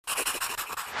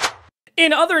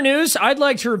In other news, I'd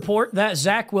like to report that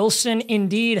Zach Wilson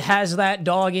indeed has that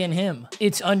dog in him.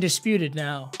 It's undisputed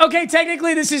now. Okay,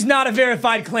 technically this is not a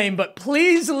verified claim, but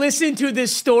please listen to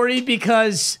this story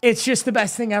because it's just the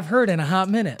best thing I've heard in a hot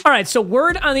minute. All right, so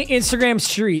word on the Instagram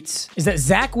streets is that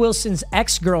Zach Wilson's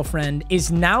ex-girlfriend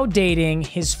is now dating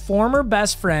his former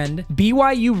best friend,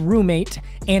 BYU roommate,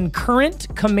 and current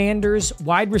Commanders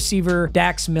wide receiver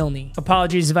Dax Milne.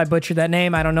 Apologies if I butchered that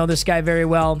name. I don't know this guy very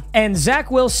well. And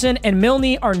Zach Wilson and Milne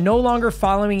are no longer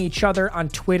following each other on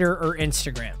Twitter or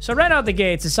Instagram. So right out the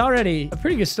gates, it's already a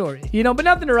pretty good story, you know, but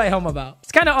nothing to write home about.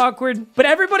 It's kind of awkward, but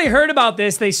everybody heard about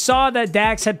this. They saw that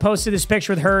Dax had posted this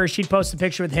picture with her. She'd posted a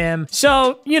picture with him.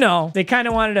 So, you know, they kind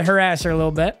of wanted to harass her a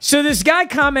little bit. So this guy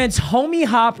comments homie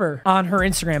hopper on her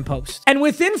Instagram post. And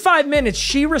within 5 minutes,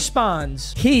 she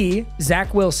responds, he,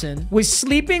 Zach Wilson, was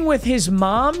sleeping with his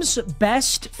mom's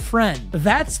best friend.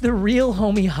 That's the real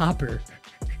homie hopper.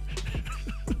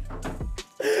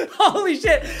 Holy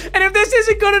shit. And if this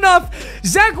isn't good enough,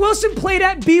 Zach Wilson played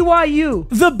at BYU,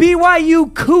 the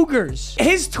BYU Cougars.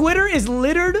 His Twitter is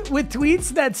littered with tweets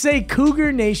that say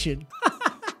Cougar Nation.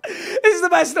 This is the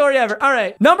best story ever. All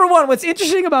right. Number one, what's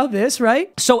interesting about this,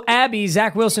 right? So Abby,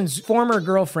 Zach Wilson's former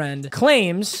girlfriend,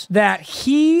 claims that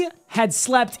he had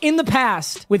slept in the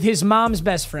past with his mom's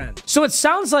best friend. So it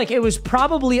sounds like it was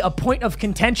probably a point of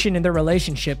contention in their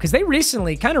relationship because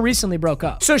they kind of recently broke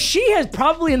up. So she has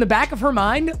probably in the back of her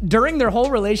mind during their whole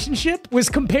relationship was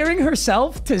comparing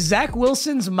herself to Zach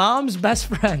Wilson's mom's best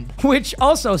friend, which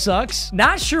also sucks.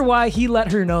 Not sure why he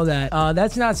let her know that.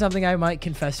 That's not something I might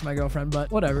confess to my girlfriend,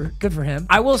 but whatever. Good for him.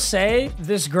 I will say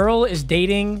this girl is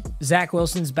dating Zach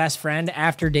Wilson's best friend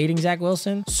after dating Zach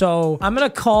Wilson. So I'm going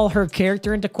to call her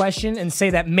character into question and say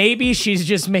that maybe she's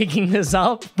just making this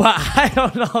up, but I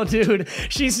don't know, dude.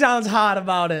 She sounds hot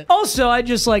about it. Also, I'd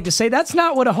just like to say that's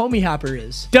not what a homie hopper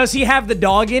is. Does he have the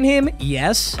dog in him?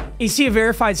 Yes. Is he a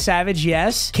verified savage?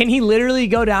 Yes. Can he literally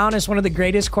go down as one of the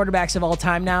greatest quarterbacks of all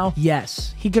time now?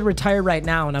 Yes. He could retire right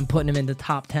now and I'm putting him in the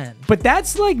top 10. But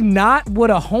that's like not what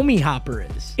a homie hopper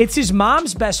is. It's his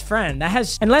mom's best friend. That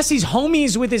has, unless he's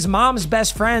homies with his mom's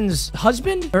best friend's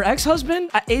husband or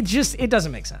ex-husband, it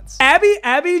doesn't make sense. Abby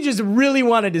just really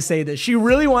wanted to say this. She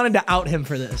really wanted to out him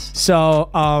for this. So,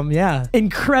 yeah.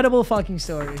 Incredible fucking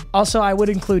story. Also, I would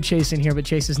include Chase in here, but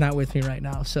Chase is not with me right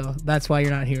now, so that's why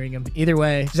you're not hearing him. Either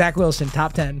way, Zach Wilson,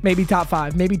 top 10, maybe top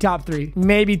 5, maybe top 3,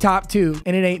 maybe top 2,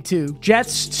 and it ain't 2.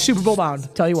 Jets, Super Bowl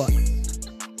bound. Tell you what.